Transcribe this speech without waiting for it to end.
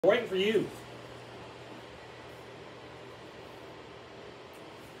Waiting for you.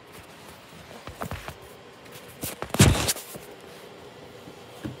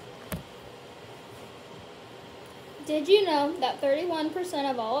 Did you know that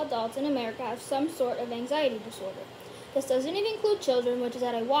 31% of all adults in America have some sort of anxiety disorder? This doesn't even include children, which is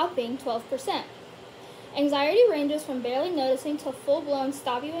at a whopping 12%. Anxiety ranges from barely noticing to full-blown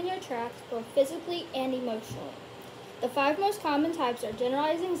stop you in your tracks, both physically and emotionally. The 5 most common types are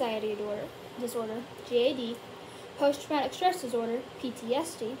generalized anxiety disorder, GAD, post-traumatic stress disorder,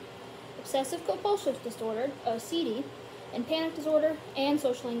 PTSD, obsessive compulsive disorder, OCD, and panic disorder and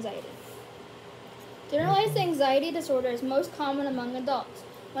social anxiety. Generalized anxiety disorder is most common among adults.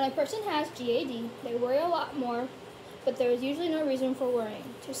 When a person has GAD, they worry a lot more, but there is usually no reason for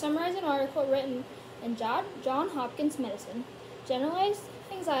worrying. To summarize an article written in John Hopkins Medicine, generalized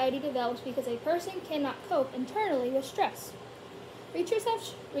anxiety develops because a person cannot cope internally with stress.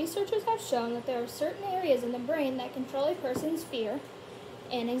 Researchers have shown that there are certain areas in the brain that control a person's fear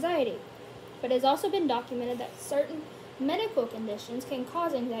and anxiety, but it has also been documented that certain medical conditions can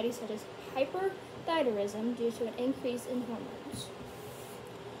cause anxiety, such as hyperthyroidism due to an increase in hormones.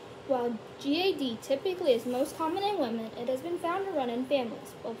 While GAD typically is most common in women, it has been found to run in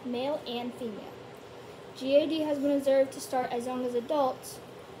families, both male and female. GAD has been observed to start as young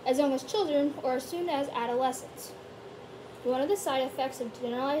as children, or as soon as adolescents. One of the side effects of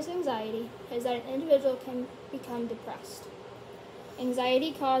generalized anxiety is that an individual can become depressed.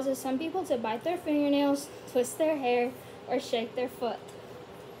 Anxiety causes some people to bite their fingernails, twist their hair, or shake their foot.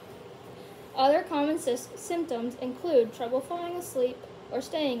 Other common symptoms include trouble falling asleep or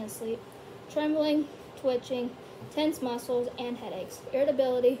staying asleep, trembling, twitching, tense muscles, and headaches,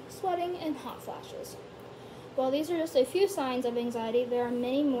 irritability, sweating, and hot flashes. While these are just a few signs of anxiety, there are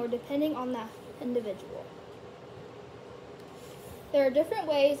many more depending on the individual. There are different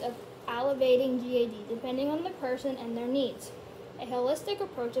ways of alleviating GAD depending on the person and their needs. A holistic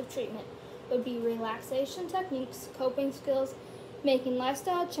approach of treatment would be relaxation techniques, coping skills, making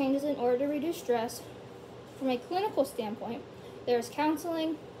lifestyle changes in order to reduce stress. From a clinical standpoint, there is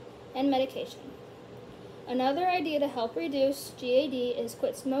counseling and medication. Another idea to help reduce GAD is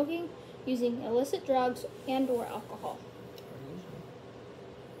quit smoking, using illicit drugs and/or alcohol.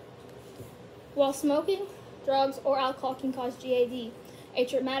 While smoking, drugs, or alcohol can cause GAD, a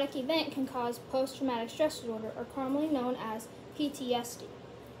traumatic event can cause post-traumatic stress disorder, or commonly known as PTSD.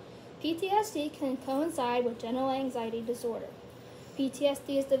 PTSD can coincide with general anxiety disorder.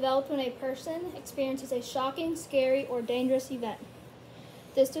 PTSD is developed when a person experiences a shocking, scary, or dangerous event.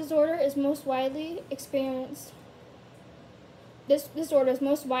 This disorder is most widely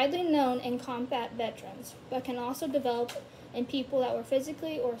known in combat veterans, but can also develop in people that were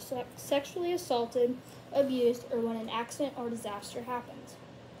physically or sexually assaulted, abused, or when an accident or disaster happens.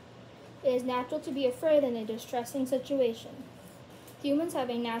 It is natural to be afraid in a distressing situation. Humans have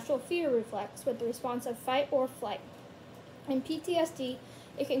a natural fear reflex with the response of fight or flight. In PTSD,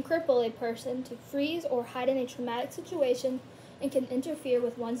 it can cripple a person to freeze or hide in a traumatic situation and can interfere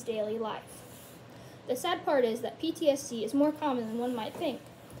with one's daily life. The sad part is that PTSD is more common than one might think.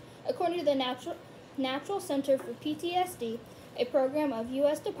 According to the Natural Center for PTSD, a program of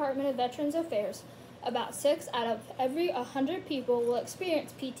U.S. Department of Veterans Affairs, about 6 out of every 100 people will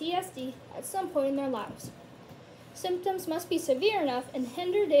experience PTSD at some point in their lives. Symptoms must be severe enough and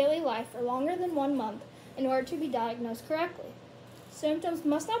hinder daily life for longer than 1 month in order to be diagnosed correctly. Symptoms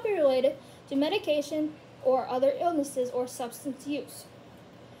must not be related to medication or other illnesses or substance use.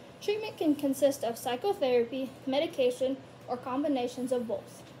 Treatment can consist of psychotherapy, medication, or combinations of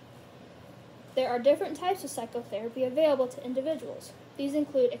both. There are different types of psychotherapy available to individuals. These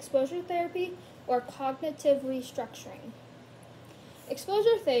include exposure therapy or cognitive restructuring.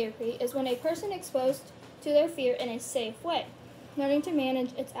 Exposure therapy is when a person is exposed to their fear in a safe way, learning to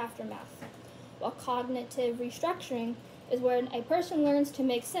manage its aftermath, while cognitive restructuring is when a person learns to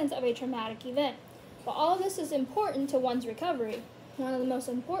make sense of a traumatic event. While all of this is important to one's recovery, one of the most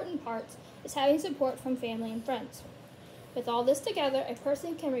important parts is having support from family and friends. With all this together, a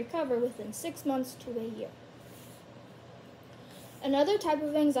person can recover within 6 months to a year. Another type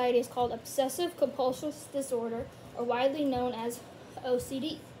of anxiety is called obsessive compulsive disorder, or widely known as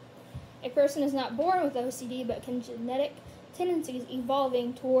OCD. A person is not born with OCD, but can genetic tendencies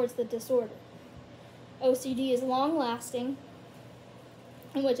evolving towards the disorder. OCD is long-lasting,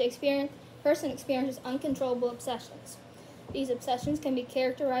 in which a person experiences uncontrollable obsessions. These obsessions can be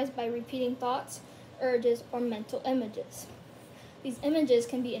characterized by repeating thoughts, urges, or mental images. These images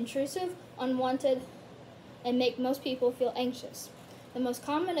can be intrusive, unwanted, and make most people feel anxious. The most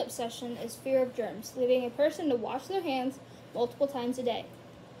common obsession is fear of germs, leading a person to wash their hands multiple times a day.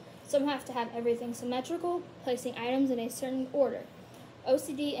 Some have to have everything symmetrical, placing items in a certain order.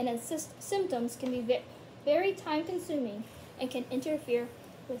 OCD and its symptoms can be very time-consuming and can interfere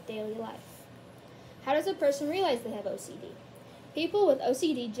with daily life. How does a person realize they have OCD? People with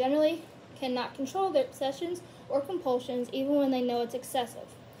OCD generally cannot control their obsessions or compulsions even when they know it's excessive.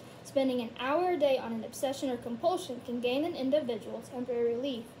 Spending an hour a day on an obsession or compulsion can gain an individual temporary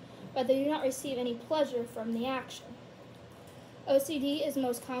relief, but they do not receive any pleasure from the action. OCD is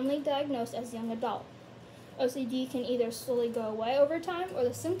most commonly diagnosed as young adult. OCD can either slowly go away over time or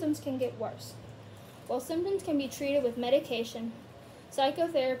the symptoms can get worse. While symptoms can be treated with medication,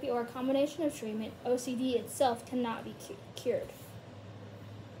 psychotherapy, or a combination of treatment, OCD itself cannot be cured.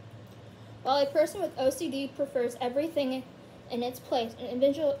 While a person with OCD prefers everything in its place, an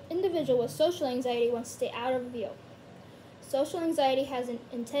individual with social anxiety wants to stay out of view. Social anxiety has an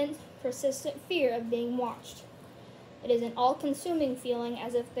intense, persistent fear of being watched. It is an all-consuming feeling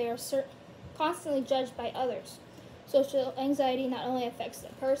as if they are constantly judged by others. Social anxiety not only affects the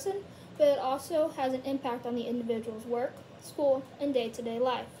person, but it also has an impact on the individual's work, school, and day-to-day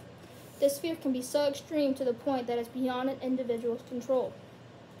life. This fear can be so extreme to the point that it's beyond an individual's control.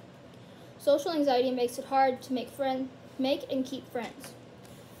 Social anxiety makes it hard to make and keep friends.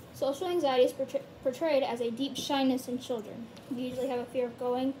 Social anxiety is portrayed as a deep shyness in children, who usually have a fear of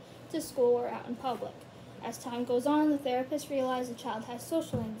going to school or out in public. As time goes on, the therapist realizes the child has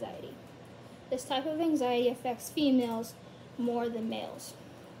social anxiety. This type of anxiety affects females more than males.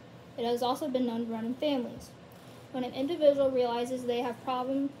 It has also been known to run in families. When an individual realizes they have a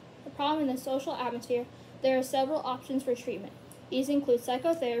problem in the social atmosphere, there are several options for treatment. These include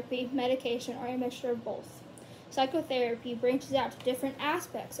psychotherapy, medication, or a mixture of both. Psychotherapy branches out to different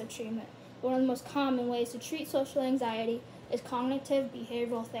aspects of treatment. One of the most common ways to treat social anxiety is cognitive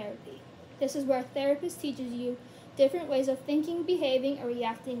behavioral therapy. This is where a therapist teaches you different ways of thinking, behaving, or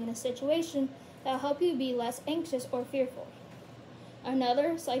reacting in a situation that will help you be less anxious or fearful.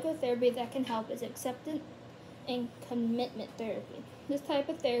 Another psychotherapy that can help is acceptance and commitment therapy. This type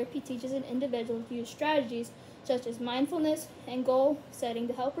of therapy teaches an individual to use strategies such as mindfulness and goal setting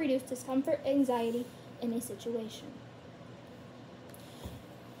to help reduce discomfort and anxiety in a situation.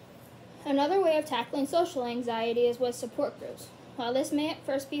 Another way of tackling social anxiety is with support groups. While this may at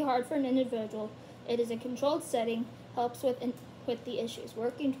first be hard for an individual, it is a controlled setting, helps with the issues.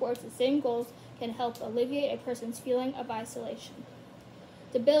 Working towards the same goals can help alleviate a person's feeling of isolation.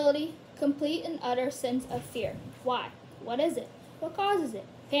 Debility, complete and utter sense of fear. Why? What is it? What causes it?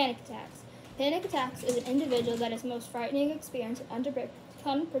 Panic attacks. Panic attacks is an individual that is most frightening experience and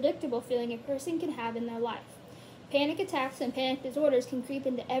unpredictable feeling a person can have in their life. Panic attacks and panic disorders can creep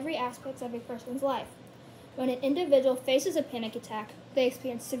into every aspect of a person's life. When an individual faces a panic attack, they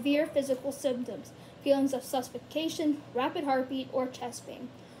experience severe physical symptoms, feelings of suffocation, rapid heartbeat, or chest pain.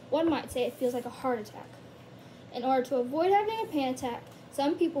 One might say it feels like a heart attack. In order to avoid having a panic attack,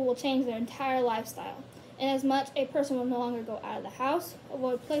 some people will change their entire lifestyle. Inasmuch a person will no longer go out of the house,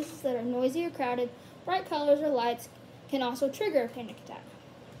 avoid places that are noisy or crowded, bright colors or lights can also trigger a panic attack.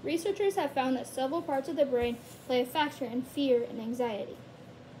 Researchers have found that several parts of the brain play a factor in fear and anxiety.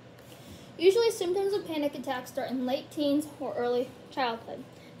 Usually, symptoms of panic attacks start in late teens or early childhood.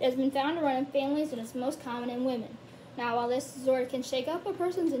 It has been found to run in families and is most common in women. Now, while this disorder can shake up a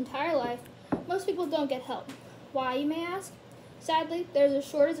person's entire life, most people don't get help. Why, you may ask? Sadly, there is a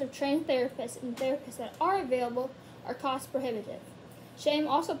shortage of trained therapists, and therapists that are available are cost prohibitive. Shame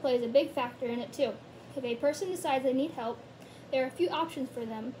also plays a big factor in it too. If a person decides they need help, there are a few options for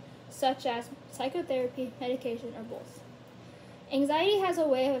them, such as psychotherapy, medication, or both. Anxiety has a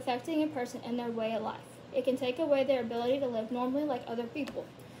way of affecting a person and their way of life. It can take away their ability to live normally like other people.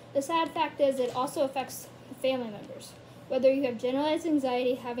 The sad fact is it also affects family members. Whether you have generalized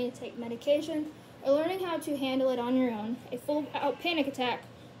anxiety, having to take medication, or learning how to handle it on your own, a full-out panic attack,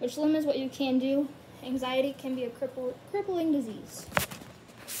 which limits what you can do, anxiety can be a crippling disease.